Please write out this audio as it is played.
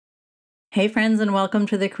Hey friends, and welcome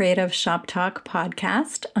to the Creative Shop Talk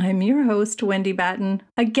podcast. I'm your host, Wendy Batten.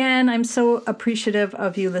 Again, I'm so appreciative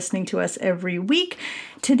of you listening to us every week.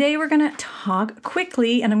 Today we're going to talk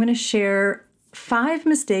quickly, and I'm going to share 5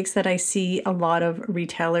 mistakes that I see a lot of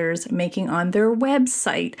retailers making on their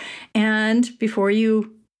website. And before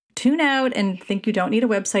you tune out and think you don't need a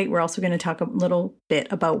website, we're also going to talk a little bit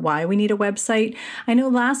about why we need a website. I know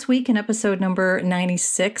last week in episode number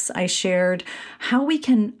 96, I shared how we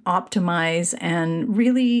can optimize and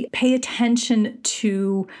really pay attention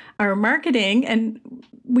to our marketing. And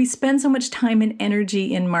we spend so much time and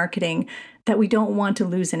energy in marketing that we don't want to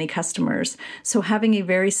lose any customers. So having a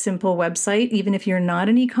very simple website, even if you're not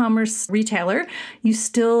an e-commerce retailer, you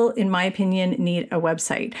still, in my opinion, need a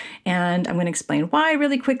website. And I'm going to explain why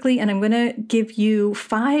really quickly. And I'm going to give you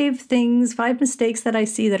 5 mistakes that I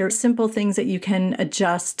see that are simple things that you can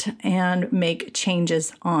adjust and make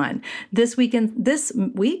changes on. This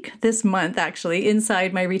month, actually,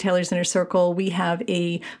 inside my Retailers Inner Circle, we have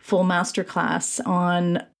a full masterclass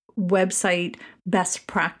on website best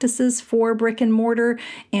practices for brick and mortar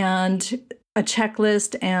and a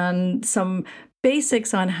checklist and some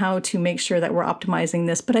basics on how to make sure that we're optimizing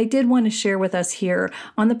this. But I did want to share with us here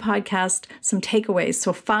on the podcast some takeaways.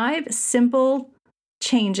 So 5 simple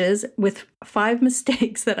changes with 5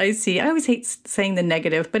 mistakes that I see. I always hate saying the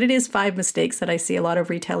negative, but it is 5 mistakes that I see a lot of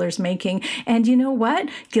retailers making. And you know what?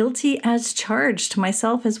 Guilty as charged,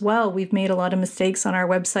 myself as well. We've made a lot of mistakes on our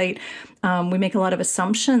website. We make a lot of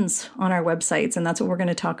assumptions on our websites, and that's what we're going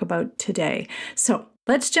to talk about today. So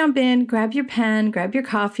let's jump in, grab your pen, grab your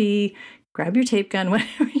coffee, grab your tape gun,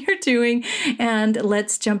 whatever you're doing, and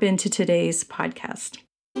let's jump into today's podcast.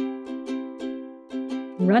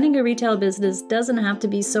 Running a retail business doesn't have to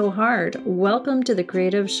be so hard. Welcome to the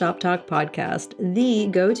Creative Shop Talk podcast, the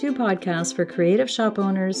go-to podcast for creative shop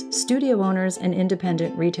owners, studio owners, and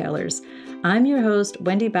independent retailers. I'm your host,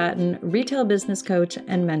 Wendy Batten, retail business coach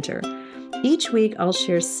and mentor. Each week, I'll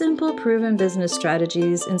share simple, proven business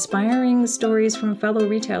strategies, inspiring stories from fellow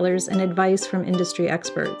retailers, and advice from industry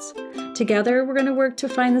experts. Together, we're going to work to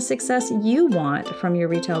find the success you want from your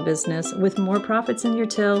retail business with more profits in your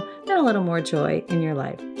till and a little more joy in your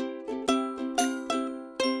life.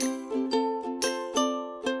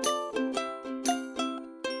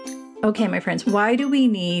 Okay, my friends, why do we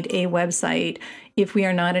need a website if we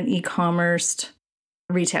are not an e-commerce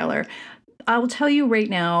retailer? I will tell you right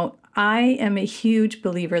now, I am a huge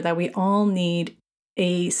believer that we all need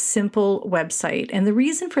a simple website. And the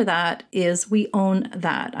reason for that is we own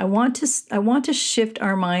that. I want to shift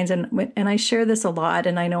our minds, and I share this a lot,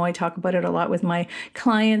 and I know I talk about it a lot with my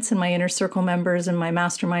clients and my inner circle members and my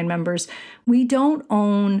mastermind members. We don't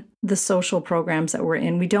own the social programs that we're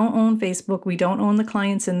in. We don't own Facebook. We don't own the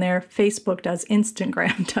clients in there. Facebook does,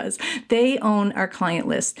 Instagram does. They own our client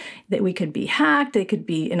list. That we could be hacked. They could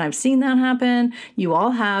be, and I've seen that happen. You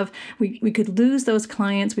all have. We could lose those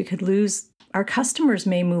clients. We could lose our customers,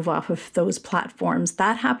 may move off of those platforms.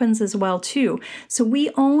 That happens as well too. So we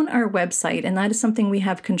own our website, and that is something we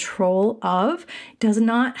have control of. It does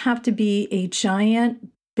not have to be a giant,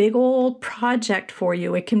 big old project for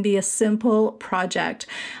you. It can be a simple project.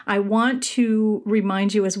 I want to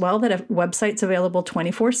remind you as well that a website's available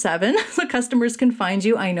 24/7, so customers can find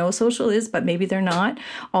you. I know social is, but maybe they're not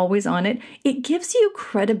always on it. It gives you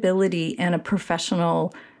credibility and a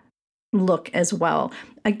professional look as well.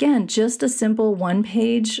 Again, just a simple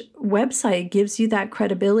one-page website gives you that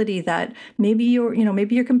credibility that maybe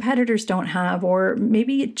your competitors don't have, or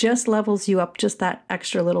maybe it just levels you up just that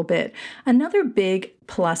extra little bit. Another big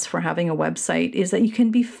plus for having a website is that you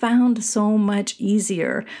can be found so much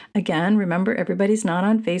easier. Again, remember, everybody's not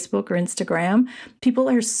on Facebook or Instagram. People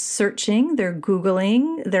are searching, they're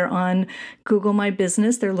Googling, they're on Google My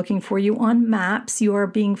Business, they're looking for you on maps. You are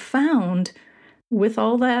being found with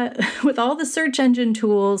all the search engine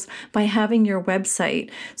tools by having your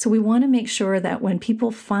website. So we want to make sure that when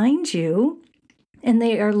people find you and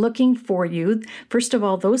they are looking for you, first of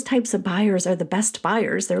all, those types of buyers are the best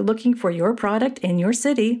buyers. They're looking for your product in your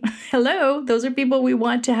city. Hello, those are people we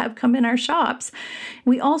want to have come in our shops.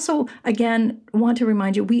 We also, again, want to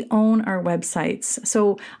remind you, we own our websites.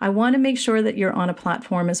 So I want to make sure that you're on a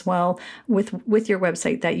platform as well with your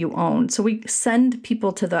website that you own. So we send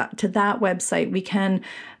people to that website. We can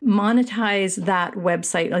monetize that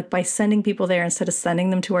website, like by sending people there instead of sending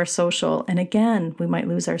them to our social. And again, we might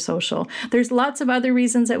lose our social. There's lots of other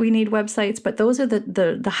reasons that we need websites, but those are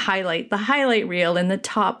the highlight reel and the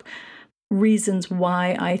top reasons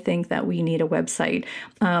why I think that we need a website.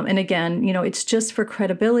 And again, it's just for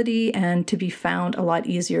credibility and to be found a lot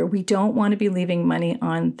easier. We don't want to be leaving money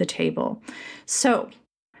on the table. So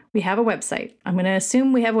we have a website. I'm going to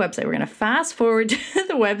assume we have a website. We're going to fast forward to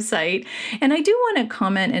the website. And I do want to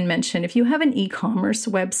comment and mention, if you have an e-commerce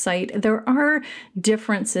website, there are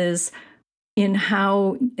differences in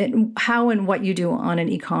how and what you do on an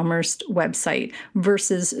e-commerce website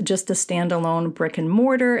versus just a standalone brick and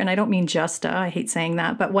mortar. And I don't mean I hate saying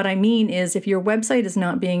that, but what I mean is if your website is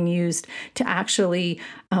not being used to actually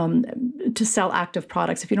to sell active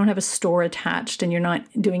products, if you don't have a store attached and you're not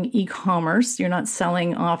doing e-commerce, you're not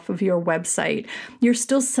selling off of your website, you're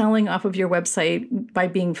still selling off of your website by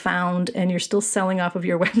being found, and you're still selling off of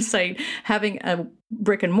your website having a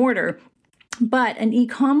brick and mortar. But an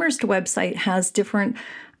e-commerce website has different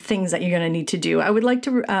things that you're going to need to do. I would like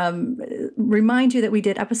to remind you that we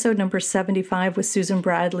did episode number 75 with Susan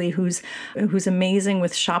Bradley, who's amazing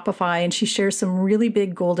with Shopify, and she shares some really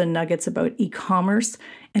big golden nuggets about e-commerce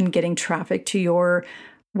and getting traffic to your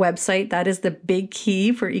website. That is the big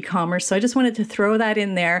key for e-commerce. So I just wanted to throw that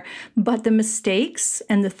in there. But the mistakes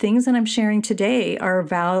and the things that I'm sharing today are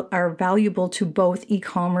valuable to both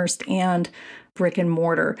e-commerce and brick and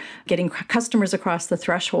mortar, getting customers across the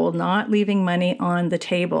threshold, not leaving money on the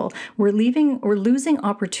table. We're losing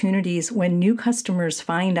opportunities when new customers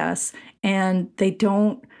find us and they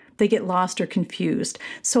get lost or confused.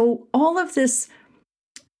 So all of this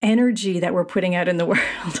energy that we're putting out in the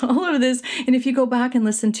world, all of this. And if you go back and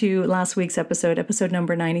listen to last week's episode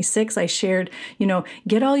number 96, I shared,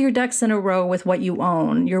 get all your ducks in a row with what you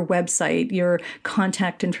own, your website, your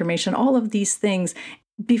contact information, all of these things.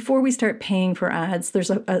 Before we start paying for ads,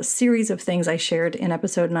 there's a series of things I shared in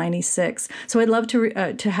episode 96. So I'd love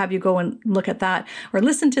to have you go and look at that or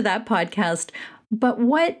listen to that podcast. But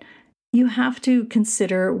what you have to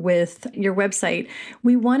consider with your website,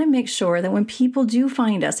 we want to make sure that when people do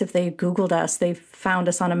find us, if they Googled us, they found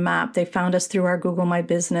us on a map, they found us through our Google My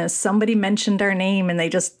Business, somebody mentioned our name and they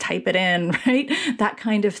just type it in, right? That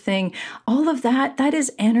kind of thing. All of that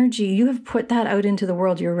is energy. You have put that out into the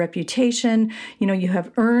world, your reputation, you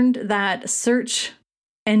have earned that search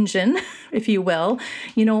engine, if you will,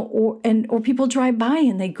 or people drive by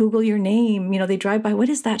and they Google your name, they drive by, what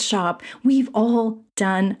is that shop? We've all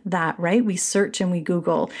done that, right? We search and we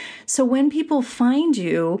Google. So when people find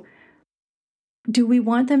you, do we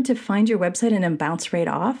want them to find your website and then bounce right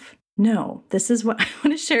off? No, this is what I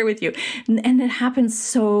want to share with you. And it happens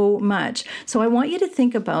so much. So I want you to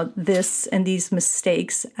think about this and these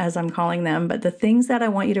mistakes, as I'm calling them, but the things that I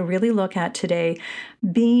want you to really look at today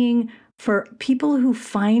being for people who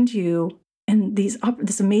find you and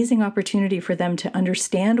this amazing opportunity for them to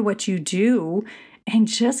understand what you do and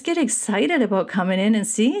just get excited about coming in and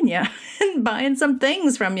seeing you and buying some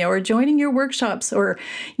things from you or joining your workshops or,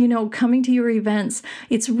 coming to your events.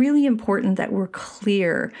 It's really important that we're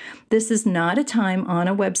clear. This is not a time on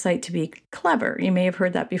a website to be clever. You may have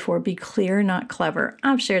heard that before. Be clear, not clever.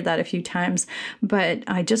 I've shared that a few times, but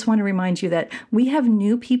I just want to remind you that we have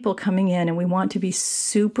new people coming in and we want to be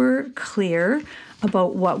super clear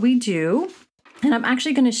about what we do. And I'm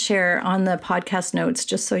actually going to share on the podcast notes,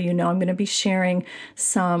 just so you know, I'm going to be sharing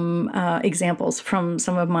some examples from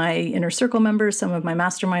some of my inner circle members, some of my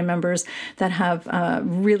mastermind members that have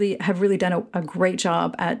really done a great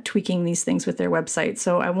job at tweaking these things with their website.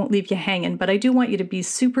 So I won't leave you hanging, but I do want you to be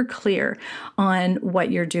super clear on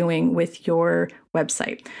what you're doing with your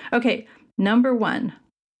website. Okay, number one,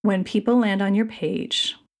 when people land on your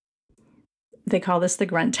page, they call this the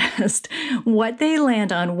grunt test. What they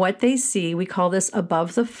land on, what they see, we call this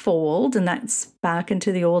above the fold. And that's back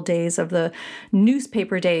into the old days of the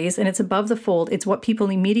newspaper days. And it's above the fold. It's what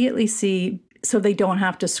people immediately see so they don't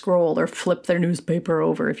have to scroll or flip their newspaper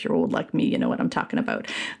over. If you're old like me, you know what I'm talking about.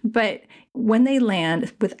 But when they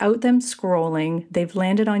land, without them scrolling, they've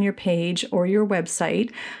landed on your page or your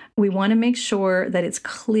website. We want to make sure that it's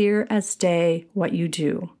clear as day what you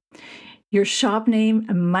do. Your shop name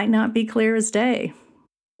might not be clear as day.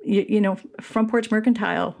 Front Porch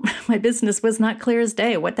Mercantile, my business was not clear as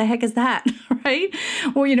day. What the heck is that, right?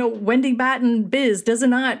 Or, Wendy Batten Biz does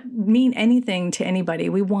not mean anything to anybody.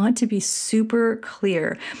 We want to be super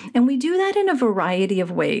clear. And we do that in a variety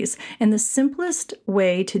of ways. And the simplest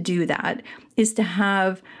way to do that is to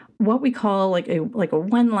have what we call like a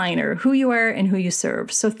one-liner, who you are and who you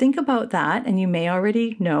serve. So think about that, and you may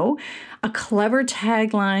already know. A clever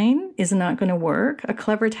tagline is not going to work. A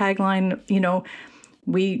clever tagline,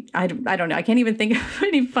 I don't know. I can't even think of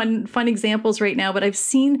any fun examples right now, but I've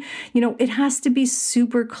seen, it has to be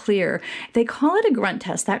super clear. They call it a grunt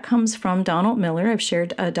test. That comes from Donald Miller. I've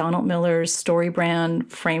shared Donald Miller's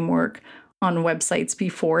StoryBrand framework on websites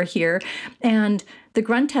before here. And the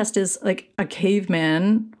grunt test is like a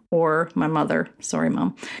caveman or my mother, sorry,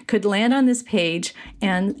 mom, could land on this page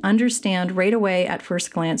and understand right away at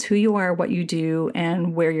first glance who you are, what you do,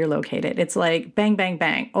 and where you're located. It's like bang, bang,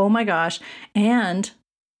 bang. Oh my gosh. And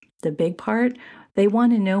the big part, they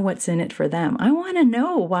want to know what's in it for them. I want to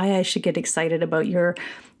know why I should get excited about your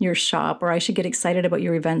shop, or I should get excited about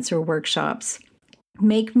your events or workshops.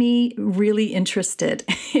 Make me really interested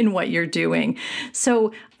in what you're doing.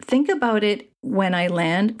 So think about it when I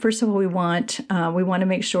land. First of all, we want to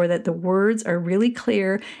make sure that the words are really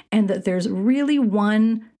clear and that there's really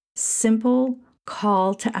one simple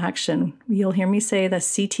call to action. You'll hear me say the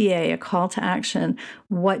CTA, a call to action.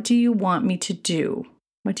 What do you want me to do?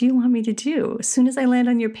 What do you want me to do? As soon as I land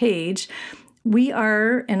on your page, we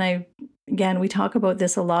are, and again, we talk about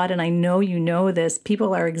this a lot, and I know you know this,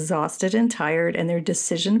 people are exhausted and tired and they're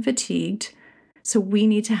decision fatigued. So we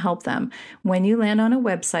need to help them. When you land on a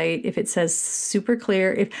website, if it says super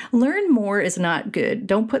clear, if learn more is not good,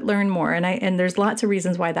 don't put learn more. And there's lots of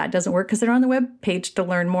reasons why that doesn't work, because they're on the web page to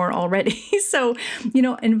learn more already. So,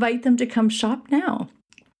 invite them to come shop now.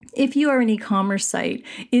 If you are an e-commerce site,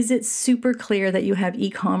 is it super clear that you have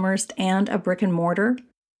e-commerce and a brick and mortar?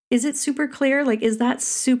 Is it super clear? Is that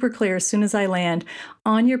super clear as soon as I land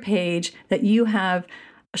on your page that you have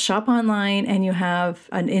a shop online and you have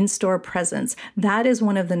an in-store presence? That is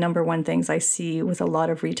one of the number one things I see with a lot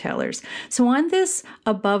of retailers. So on this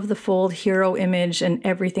above the fold hero image and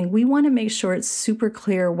everything, we want to make sure it's super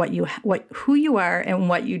clear who you are and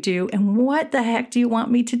what you do and what the heck do you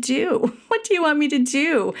want me to do? What do you want me to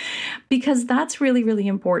do? Because that's really, really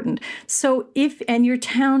important. So and your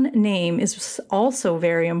town name is also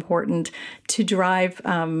very important to drive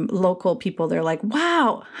local people. They're like,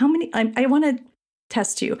 wow, how many, I want to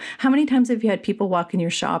test you. How many times have you had people walk in your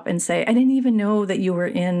shop and say, I didn't even know that you were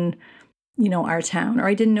in, our town, or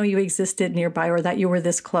I didn't know you existed nearby, or that you were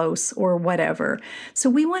this close, or whatever. So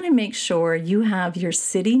we want to make sure you have your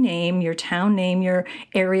city name, your town name, your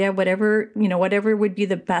area, whatever would be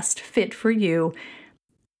the best fit for you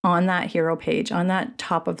on that hero page, on that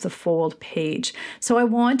top of the fold page. So I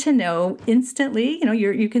want to know instantly,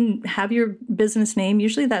 you can have your business name.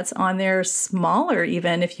 Usually that's on there smaller,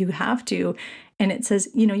 even if you have to. And it says,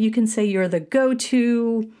 you can say you're the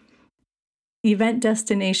go-to event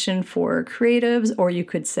destination for creatives, or you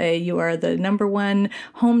could say you are the number one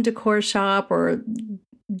home decor shop, or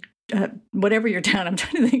whatever your town, I'm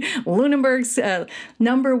trying to think, Lunenburg's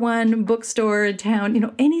number one bookstore in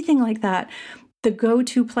town, anything like that. The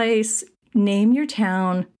go-to place, name your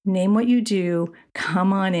town, name what you do,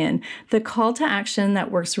 come on in. The call to action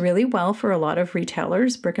that works really well for a lot of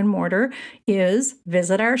retailers, brick and mortar, is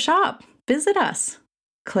visit our shop. Visit us.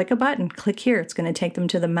 Click a button, click here. It's going to take them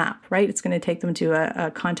to the map, right? It's going to take them to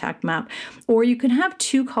a contact map. Or you can have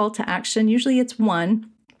two call to action. Usually it's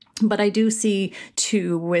one, but I do see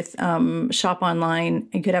two with shop online.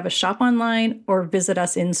 You could have a shop online or visit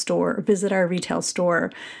us in store, visit our retail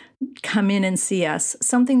store, come in and see us.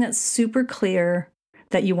 Something that's super clear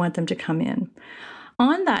that you want them to come in.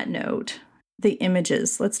 On that note, the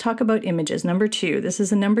images. Let's talk about images. Number 2. This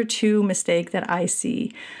is a number 2 mistake that I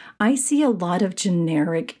see. I see a lot of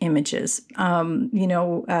generic images,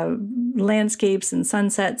 landscapes and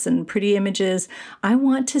sunsets and pretty images. I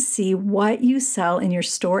want to see what you sell in your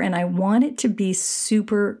store, and I want it to be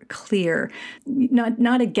super clear,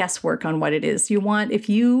 not a guesswork on what it is. If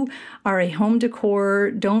you are a home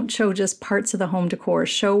decor, don't show just parts of the home decor.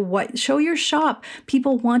 Show your shop.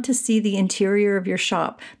 People want to see the interior of your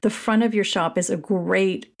shop. The front of your shop is a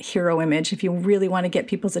great hero image if you really want to get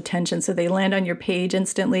people's attention, so they land on your page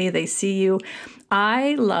instantly. They see you.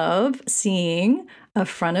 I love seeing a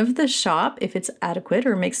front of the shop if it's adequate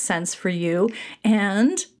or makes sense for you,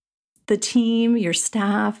 and the team, your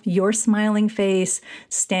staff, your smiling face,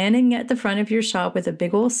 standing at the front of your shop with a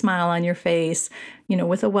big old smile on your face,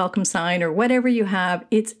 with a welcome sign or whatever you have.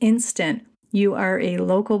 It's instant. You are a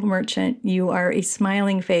local merchant. You are a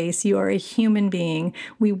smiling face. You are a human being.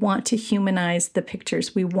 We want to humanize the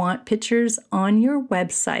pictures. We want pictures on your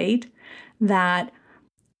website that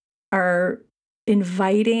are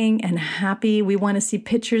inviting and happy. We want to see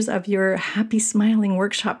pictures of your happy, smiling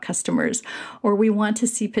workshop customers, or we want to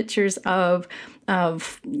see pictures of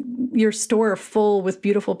your store full with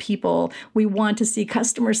beautiful people. We want to see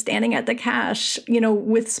customers standing at the cash,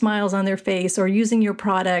 with smiles on their face, or using your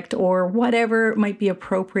product, or whatever might be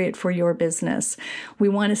appropriate for your business. We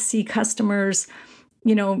want to see customers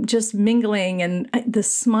just mingling and the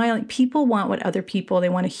smiling. People want what other people, they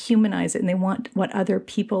want to humanize it, and they want what other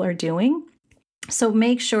people are doing. So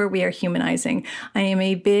make sure we are humanizing. I am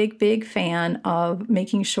a big, big fan of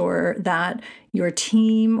making sure that your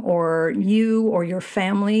team or you or your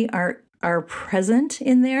family are are present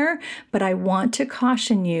in there, but I want to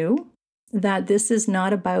caution you that this is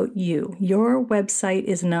not about you. Your website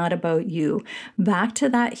is not about you. Back to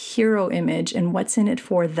that hero image and what's in it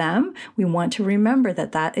for them, we want to remember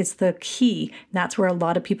that that is the key. That's where a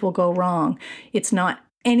lot of people go wrong. It's not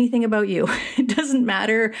anything about you. It doesn't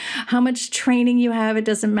matter how much training you have. It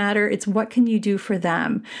doesn't matter. It's what can you do for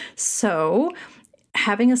them. So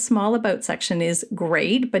having a small about section is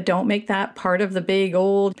great, but don't make that part of the big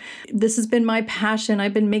old, this has been my passion.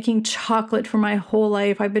 I've been making chocolate for my whole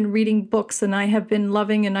life. I've been reading books and I have been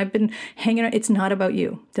loving and I've been hanging out. It's not about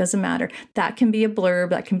you. Doesn't matter. That can be a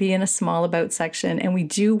blurb. That can be in a small about section. And we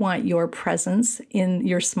do want your presence in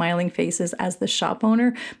your smiling faces as the shop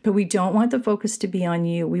owner, but we don't want the focus to be on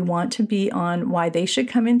you. We want to be on why they should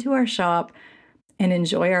come into our shop and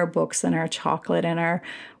enjoy our books and our chocolate and our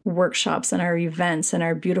workshops and our events and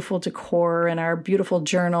our beautiful decor and our beautiful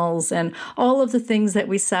journals and all of the things that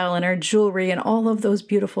we sell and our jewelry and all of those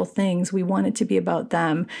beautiful things. We want it to be about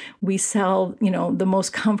them. We sell, the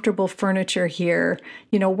most comfortable furniture here,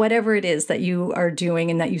 whatever it is that you are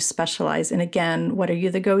doing and that you specialize in. Again, what are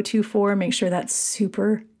you the go-to for? Make sure that's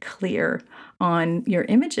super clear on your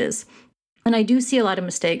images. And I do see a lot of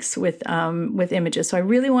mistakes with images. So I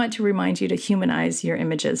really want to remind you to humanize your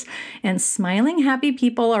images. And smiling, happy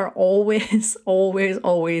people are always, always,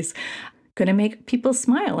 always going to make people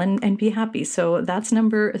smile and be happy. So that's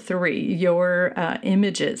number 3, your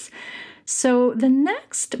images. So the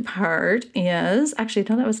next part is, actually,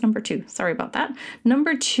 no, that was number 2. Sorry about that.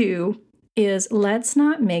 Number 2 is let's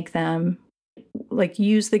not make them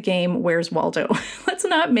use the game Where's Waldo? Let's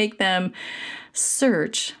not make them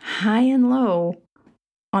search high and low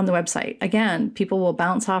on the website. Again, people will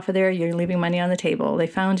bounce off of there. You're leaving money on the table. They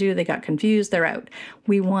found you, they got confused, they're out.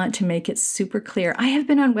 We want to make it super clear. I have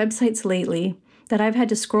been on websites lately that I've had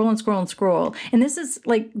to scroll and scroll and scroll. And this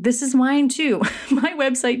is mine too. My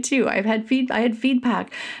website too. I had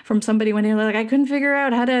feedback from somebody when they were like, I couldn't figure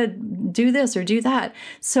out how to do this or do that.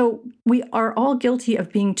 So we are all guilty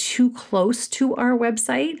of being too close to our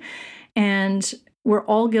website, and we're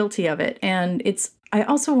all guilty of it. And I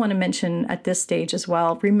also want to mention at this stage as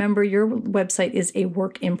well, remember your website is a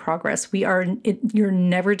work in progress. You're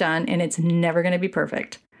never done, and it's never going to be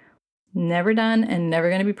perfect. Never done and never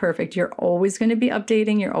going to be perfect. You're always going to be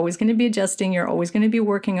updating. You're always going to be adjusting. You're always going to be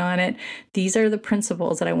working on it. These are the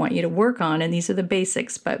principles that I want you to work on, and these are the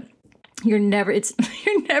basics, but you're never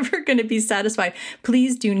going to be satisfied.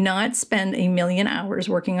 Please do not spend 1,000,000 hours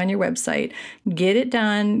working on your website. Get it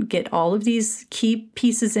done, get all of these key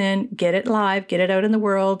pieces in, get it live, get it out in the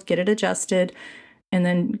world, get it adjusted, and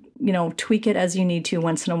then, tweak it as you need to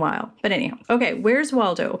once in a while. But anyhow, okay, Where's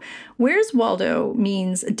Waldo? Where's Waldo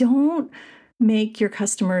means don't make your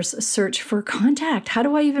customers search for contact. How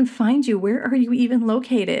do I even find you? Where are you even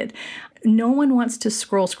located? No one wants to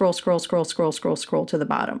scroll to the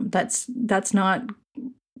bottom. That's not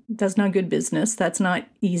good business. That's not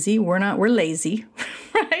easy. We're lazy,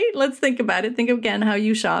 right? Let's think about it. Think again how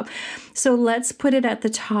you shop. So let's put it at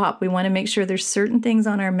the top. We want to make sure there's certain things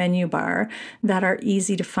on our menu bar that are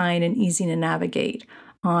easy to find and easy to navigate.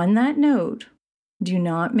 On that note, do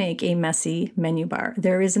not make a messy menu bar.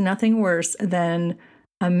 There is nothing worse than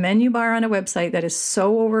a menu bar on a website that is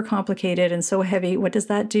so overcomplicated and so heavy. What does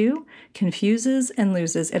that do? Confuses and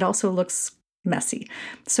loses. It also looks messy.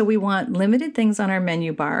 So we want limited things on our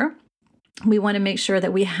menu bar. We want to make sure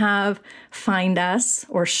that we have Find Us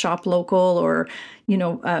or Shop Local or,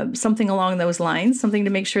 something along those lines, something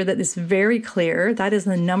to make sure that it's very clear. That is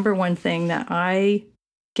the number one thing that I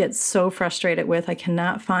get so frustrated with. I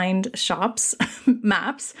cannot find shops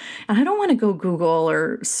maps, and I don't want to go Google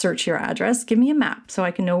or search your address. Give me a map so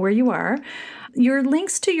I can know where you are. Your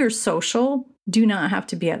links to your social do not have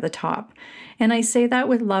to be at the top. And I say that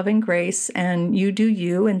with love and grace, and you do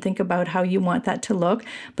you and think about how you want that to look.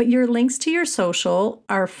 But your links to your social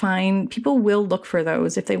are fine. People will look for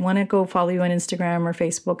those. If they want to go follow you on Instagram or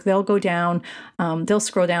Facebook, they'll go down, they'll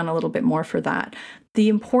scroll down a little bit more for that. The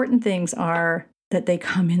important things are that they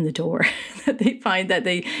come in the door, that they find that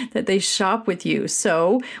they shop with you.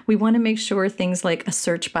 So we want to make sure things like a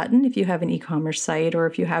search button, if you have an e-commerce site or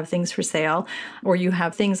if you have things for sale or you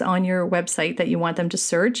have things on your website that you want them to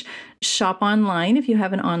search, shop online if you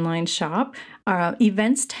have an online shop.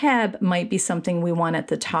 Events tab might be something we want at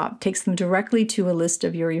the top. Takes them directly to a list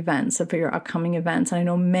of your events, of your upcoming events. And I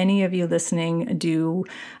know many of you listening do,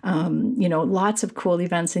 lots of cool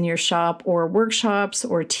events in your shop or workshops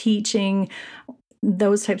or teaching.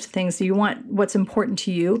 those types of things. So you want what's important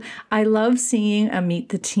to you. I love seeing a meet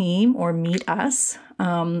the team or meet us.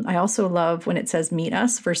 I also love when it says meet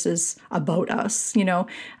us versus about us,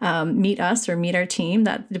 meet us or meet our team,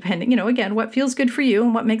 that depending, again, what feels good for you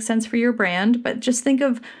and what makes sense for your brand. But just think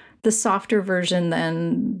of the softer version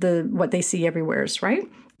than what they see everywhere's, right?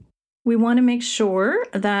 We want to make sure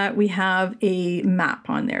that we have a map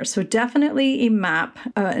on there. So definitely a map.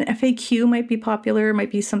 An FAQ might be popular, might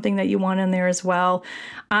be something that you want in there as well.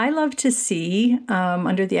 I love to see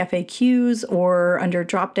under the FAQs or under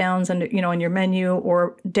drop downs, under on your menu,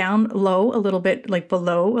 or down low a little bit, like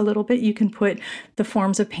below a little bit, you can put the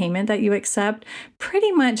forms of payment that you accept.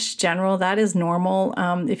 Pretty much general, that is normal.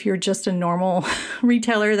 If you're just a normal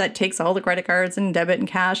retailer that takes all the credit cards and debit and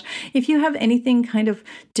cash, if you have anything kind of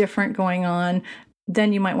different going on,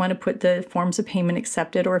 then you might want to put the forms of payment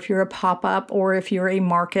accepted. Or if you're a pop-up or if you're a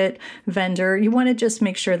market vendor, you want to just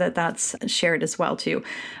make sure that that's shared as well too.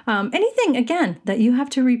 Anything, again, that you have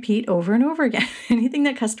to repeat over and over again, anything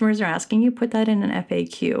that customers are asking you, put that in an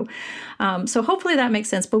FAQ. So hopefully that makes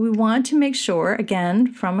sense. But we want to make sure,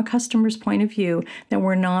 again, from a customer's point of view, that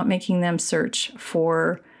we're not making them search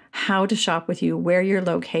for how to shop with you, where you're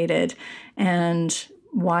located, and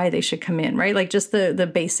why they should come in, right? Like just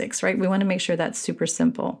the basics, right? We want to make sure that's super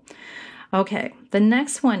simple. Okay, the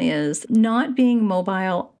next one is not being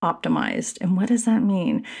mobile optimized. And what does that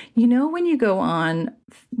mean? When you go on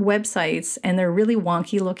websites and they're really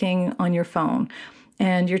wonky looking on your phone,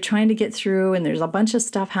 and you're trying to get through and there's a bunch of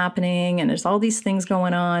stuff happening and there's all these things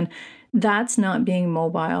going on, that's not being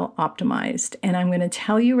mobile optimized. And I'm going to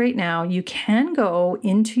tell you right now, you can go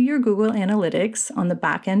into your Google Analytics on the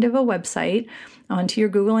back end of a website, onto your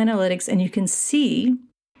Google Analytics, and you can see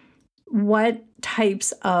what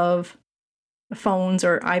types of phones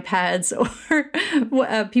or iPads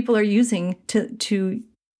or people are using to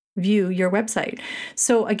view your website.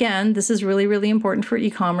 So again, this is really, really important for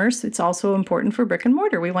e-commerce. It's also important for brick and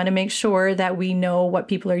mortar. We want to make sure that we know what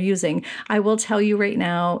people are using. I will tell you right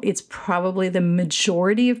now, it's probably the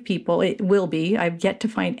majority of people, it will be. I've yet to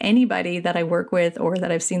find anybody that I work with or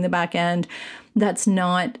that I've seen the back end that's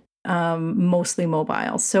not mostly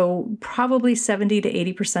mobile. So probably 70 to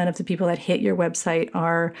 80% of the people that hit your website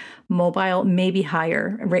are mobile, maybe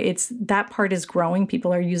higher, right? That part is growing.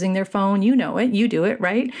 People are using their phone. You know it, you do it,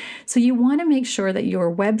 right? So you want to make sure that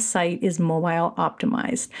your website is mobile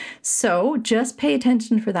optimized. So just pay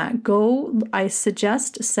attention for that. I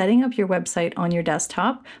suggest setting up your website on your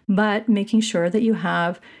desktop, but making sure that you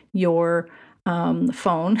have your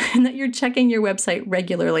phone and that you're checking your website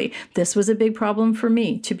regularly. This was a big problem for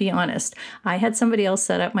me, to be honest. I had somebody else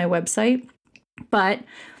set up my website, but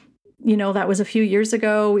that was a few years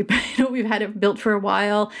ago. We've had it built for a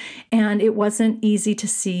while, and it wasn't easy to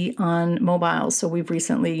see on mobile. So we've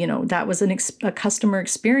recently, that was a customer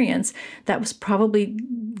experience that was probably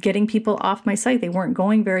getting people off my site. They weren't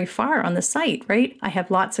going very far on the site, right? I have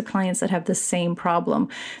lots of clients that have the same problem.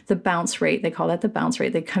 The bounce rate, they call that the bounce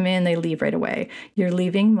rate. They come in, they leave right away. You're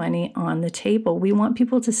leaving money on the table. We want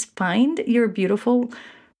people to find your beautiful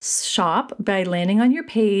shop by landing on your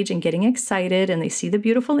page and getting excited, and they see the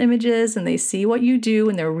beautiful images and they see what you do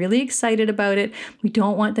and they're really excited about it. We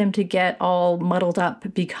don't want them to get all muddled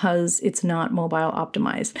up because it's not mobile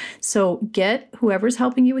optimized. So get whoever's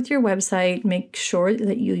helping you with your website, make sure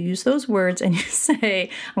that you use those words and you say,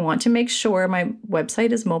 I want to make sure my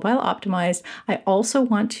website is mobile optimized. I also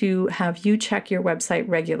want to have you check your website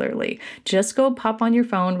regularly. Just go pop on your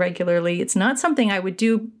phone regularly. It's not something I would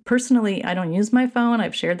do personally. I don't use my phone.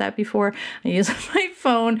 I've shared that before. I use my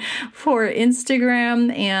phone for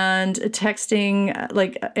Instagram and texting,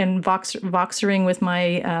 and voxering with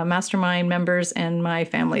my mastermind members and my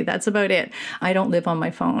family. That's about it. I don't live on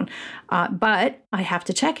my phone, but I have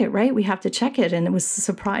to check it, right? We have to check it. And it was a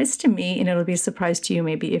surprise to me, and it'll be a surprise to you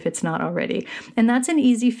maybe if it's not already. And that's an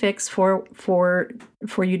easy fix for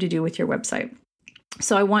you to do with your website.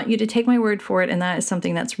 So I want you to take my word for it, and that is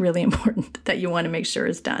something that's really important that you want to make sure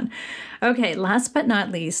is done. Okay, last but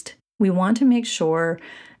not least, we want to make sure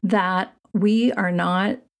that we are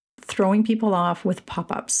not throwing people off with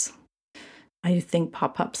pop-ups. I think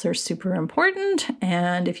pop-ups are super important,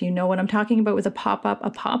 and if you know what I'm talking about with a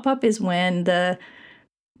pop-up is when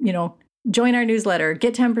join our newsletter,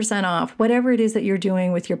 get 10% off, whatever it is that you're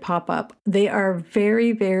doing with your pop-up. They are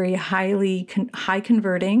very, very high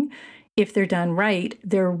converting. If they're done right,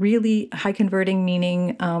 they're really high converting,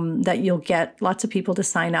 meaning that you'll get lots of people to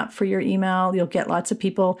sign up for your email. You'll get lots of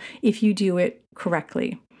people, if you do it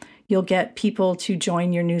correctly, you'll get people to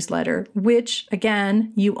join your newsletter, which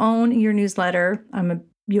again, you own your newsletter. I'm a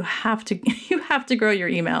you have to you have to grow your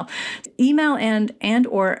email and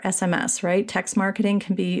or SMS, right? Text marketing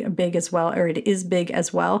can be big as well, or it is big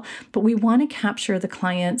as well, but we want to capture the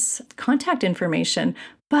client's contact information,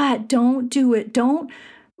 but don't do it. Don't,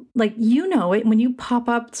 like, you know it when you pop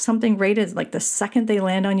up something rated, like the second they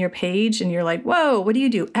land on your page and you're like, whoa, what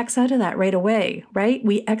do? X out of that right away, right?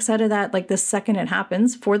 We X out of that like the second it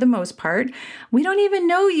happens. For the most part, we don't even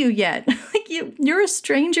know you yet. Like, you're a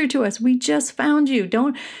stranger to us. We just found you.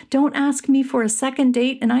 Don't ask me for a second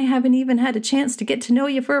date, and I haven't even had a chance to get to know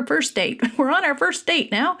you for a first date. We're on our first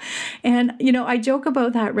date now. And, I joke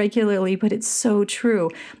about that regularly, but it's so true.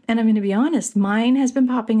 And I'm going to be honest, mine has been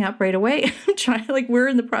popping up right away. I'm trying, like, we're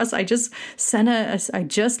in the process. I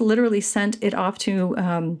just literally sent it off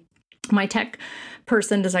to my tech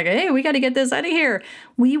person to say, hey, we got to get this out of here.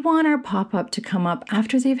 We want our pop-up to come up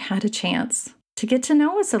after they've had a chance to get to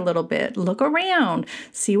know us a little bit, look around,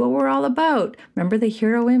 see what we're all about. Remember the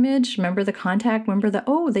hero image, remember the contact, remember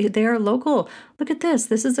they are local. Look at this.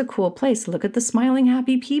 This is a cool place. Look at the smiling,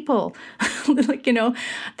 happy people. Like,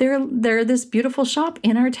 they're this beautiful shop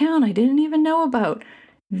in our town I didn't even know about.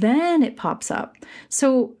 Then it pops up.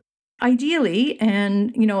 So ideally,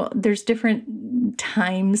 and there's different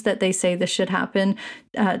times that they say this should happen.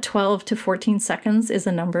 12 to 14 seconds is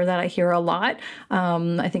a number that I hear a lot.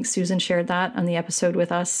 I think Susan shared that on the episode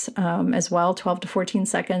with us as well. 12 to 14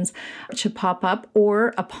 seconds should pop up,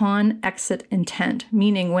 or upon exit intent,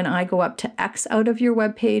 meaning when I go up to X out of your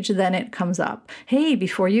webpage, then it comes up. Hey,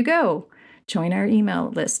 before you go, join our email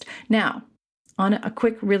list. Now, on a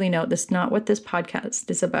quick really note, this is not what this podcast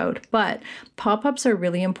is about, but pop-ups are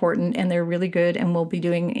really important and they're really good. And we'll be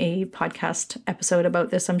doing a podcast episode about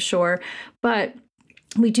this, I'm sure. But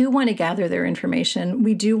we do want to gather their information.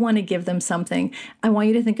 We do want to give them something. I want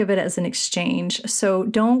you to think of it as an exchange. So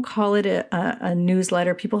don't call it a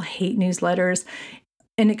newsletter. People hate newsletters.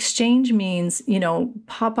 An exchange means,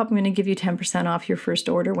 pop up, I'm going to give you 10% off your first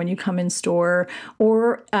order when you come in store,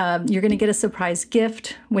 or you're going to get a surprise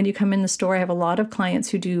gift when you come in the store. I have a lot of clients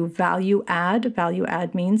who do value add. Value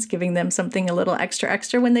add means giving them something a little extra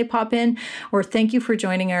when they pop in, or thank you for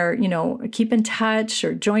joining our, keep in touch,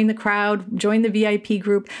 or join the crowd, join the VIP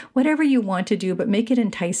group, whatever you want to do, but make it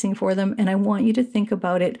enticing for them. And I want you to think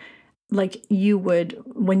about it like you would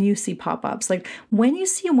when you see pop-ups. Like when you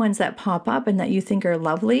see ones that pop up and that you think are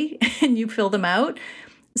lovely and you fill them out,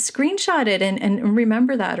 screenshot it and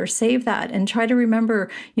remember that, or save that, and try to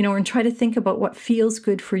remember, and try to think about what feels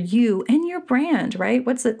good for you and your brand, right?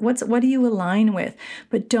 What do you align with?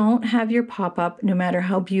 But don't have your pop-up, no matter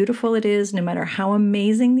how beautiful it is, no matter how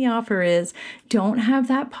amazing the offer is, don't have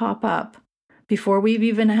that pop-up before we've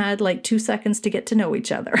even had like 2 seconds to get to know each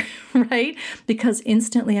other, right? Because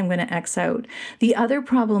instantly I'm going to X out. The other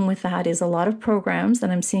problem with that is a lot of programs,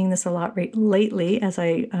 and I'm seeing this a lot lately as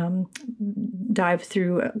I dive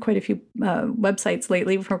through quite a few websites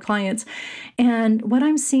lately for clients. And what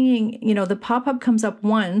I'm seeing, the pop-up comes up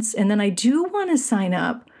once, and then I do want to sign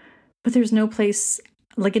up, but there's no place.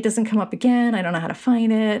 Like, it doesn't come up again. I don't know how to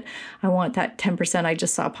find it. I want that 10% I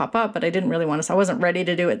just saw pop up, but I didn't really want to. So I wasn't ready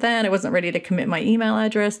to do it then. I wasn't ready to commit my email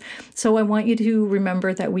address. So I want you to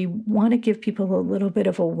remember that we want to give people a little bit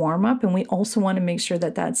of a warm up. And we also want to make sure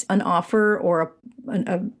that that's an offer, or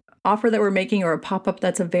an offer that we're making, or a pop-up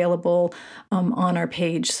that's available on our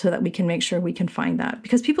page, so that we can make sure we can find that,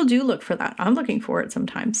 because people do look for that. I'm looking for it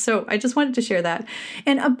sometimes. So I just wanted to share that.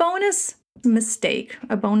 And a bonus mistake.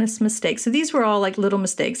 So these were all like little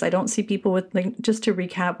mistakes. I don't see people with, like, just to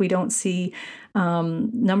recap, we don't see,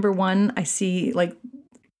 number one, I see like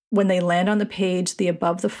when they land on the page, the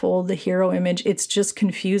above the fold, the hero image, it's just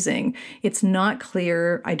confusing. It's not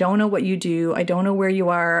clear. I don't know what you do. I don't know where you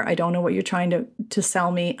are. I don't know what you're trying to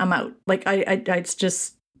sell me. I'm out. Like, it's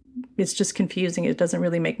just confusing. It doesn't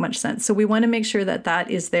really make much sense. So we want to make sure that that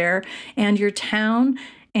is there, and your town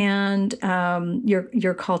and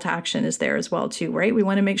your call to action is there as well too, right? We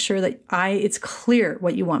want to make sure that it's clear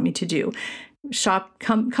what you want me to do. Shop,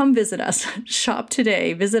 come visit us. Shop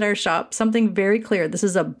today. Visit our shop. Something very clear. This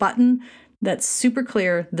is a button that's super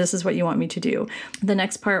clear. This is what you want me to do. The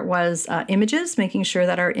next part was images, making sure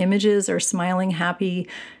that our images are smiling, happy,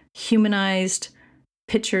 humanized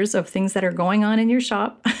pictures of things that are going on in your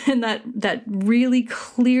shop, and that really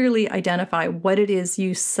clearly identify what it is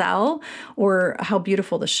you sell, or how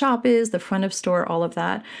beautiful the shop is, the front of store, all of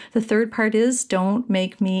that. The third part is, don't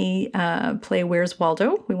make me play Where's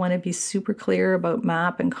Waldo. We want to be super clear about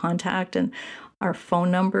map and contact and our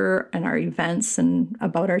phone number and our events and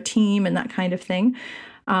about our team and that kind of thing.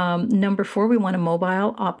 Number 4, we want to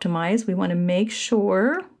mobile optimize. We want to make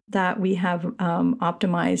sure that we have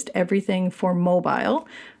optimized everything for mobile.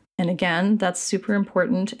 And again, that's super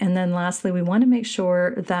important. And then lastly, we want to make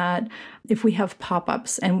sure that if we have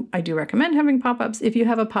pop-ups, and I do recommend having pop-ups, if you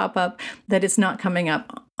have a pop-up, that it's not coming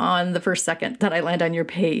up on the first second that I land on your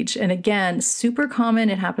page. And again, super common.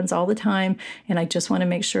 It happens all the time. And I just want to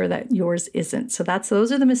make sure that yours isn't. So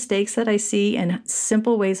those are the mistakes that I see and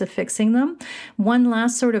simple ways of fixing them. One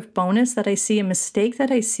last sort of bonus that I see, a mistake that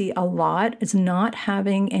I see a lot, is not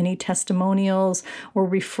having any testimonials or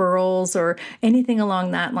referrals or anything along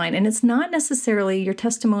that line. And it's not necessarily, your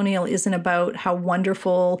testimonial isn't about how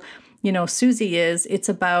wonderful Susie is. It's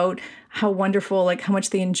about how wonderful, like how much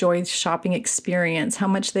they enjoy the shopping experience, how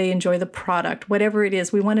much they enjoy the product, whatever it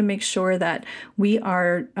is. We want to make sure that we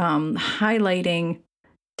are highlighting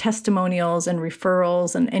testimonials and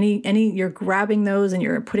referrals, and any you're grabbing those and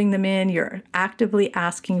you're putting them in, you're actively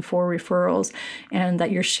asking for referrals, and that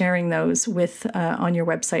you're sharing those with on your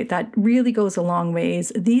website. That really goes a long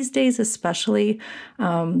ways these days, especially.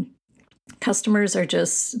 Customers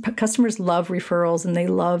love referrals, and they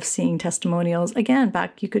love seeing testimonials. Again,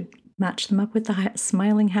 you could match them up with the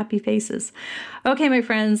smiling, happy faces. Okay, my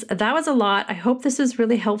friends, that was a lot. I hope this is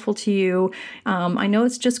really helpful to you. I know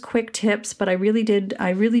it's just quick tips, but I really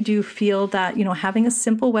do feel that, having a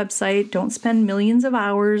simple website, don't spend millions of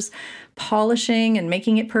hours polishing and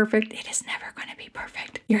making it perfect. It is never going to be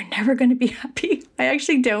perfect. You're never going to be happy. I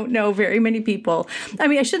actually don't know very many people. I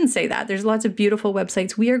mean, I shouldn't say that. There's lots of beautiful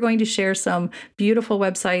websites. We are going to share some beautiful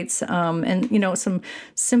websites and some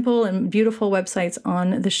simple and beautiful websites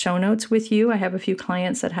on the show notes with you. I have a few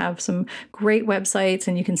clients that have some great websites,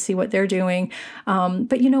 and you can see what they're doing.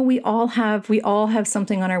 But we all have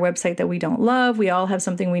something on our website that we don't love. We all have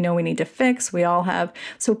something we know we need to fix.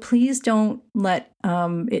 So please don't let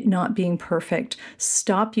it not being perfect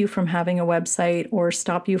stop you from having a website or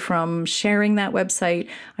stop you from sharing that website.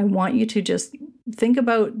 I want you to just think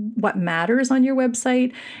about what matters on your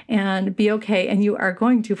website and be okay. And you are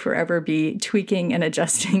going to forever be tweaking and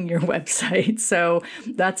adjusting your website. So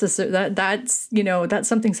that's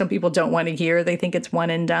something some people don't want to hear. They think it's one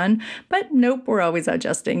and done, but nope, we're always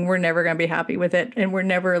adjusting. We're never going to be happy with it. And we're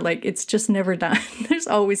never it's just never done. There's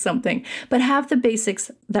always something, but have the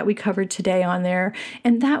basics that we covered today on there.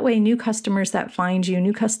 And that way, new customers that find you,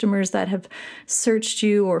 new customers that have searched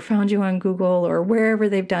you or found you on Google or wherever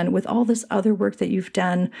they've done with all this other work that you've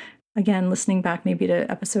done, again, listening back maybe to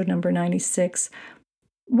episode number 96,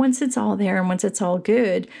 once it's all there and once it's all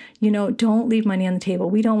good, don't leave money on the table.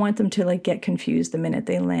 We don't want them to get confused the minute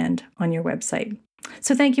they land on your website.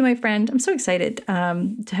 So thank you, my friend. I'm so excited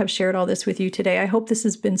to have shared all this with you today. I hope this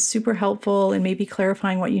has been super helpful and maybe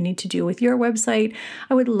clarifying what you need to do with your website.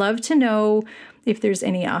 I would love to know if there's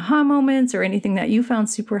any aha moments or anything that you found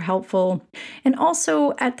super helpful. And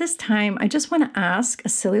also at this time, I just want to ask a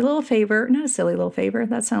silly little favor, not a silly little favor,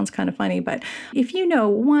 that sounds kind of funny, but if you know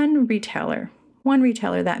one retailer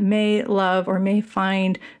that may love or may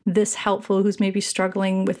find this helpful, who's maybe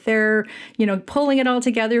struggling with their, pulling it all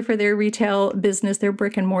together for their retail business, their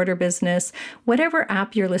brick and mortar business, whatever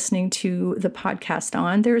app you're listening to the podcast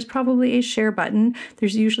on, there's probably a share button.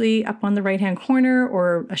 There's usually up on the right-hand corner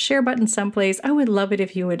or a share button someplace. I would love it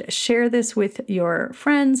if you would share this with your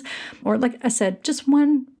friends, or like I said, just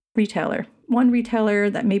one retailer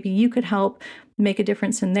that maybe you could help make a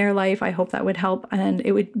difference in their life. I hope that would help, and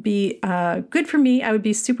it would be good for me. I would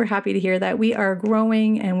be super happy to hear that we are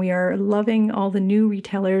growing and we are loving all the new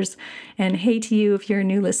retailers. And hey to you if you're a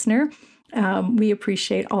new listener. We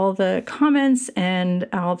appreciate all the comments and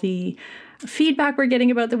all the feedback we're getting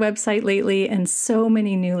about the website lately, and so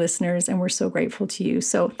many new listeners, and we're so grateful to you.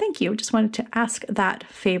 So thank you. Just wanted to ask that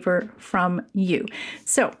favor from you.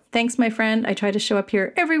 So thanks, my friend. I try to show up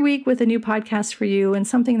here every week with a new podcast for you and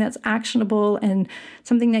something that's actionable and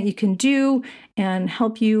something that you can do and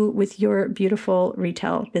help you with your beautiful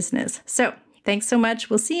retail business. So thanks so much.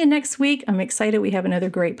 We'll see you next week. I'm excited. We have another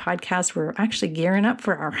great podcast. We're actually gearing up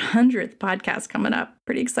for our 100th podcast coming up.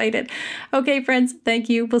 Pretty excited. Okay, friends, thank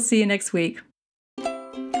you. We'll see you next week.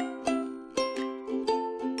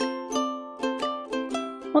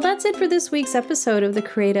 Well, that's it for this week's episode of the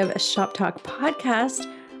Creative Shop Talk podcast.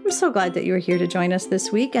 I'm so glad that you were here to join us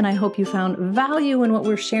this week, and I hope you found value in what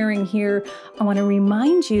we're sharing here. I want to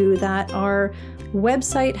remind you that our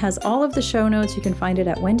website has all of the show notes. You can find it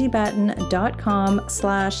at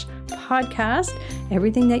wendybatten.com/podcast podcast.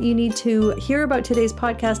 Everything that you need to hear about today's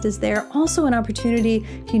podcast is there. Also an opportunity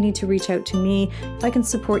if you need to reach out to me. If I can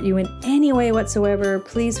support you in any way whatsoever,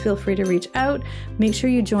 please feel free to reach out. Make sure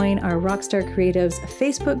you join our Rockstar Creatives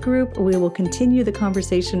Facebook group. We will continue the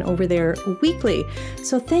conversation over there weekly.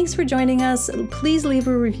 So thanks for joining us. Please leave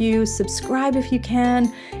a review, subscribe if you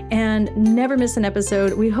can, and never miss an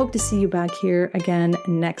episode. We hope to see you back here again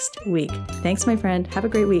next week. Thanks, my friend. Have a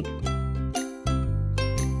great week.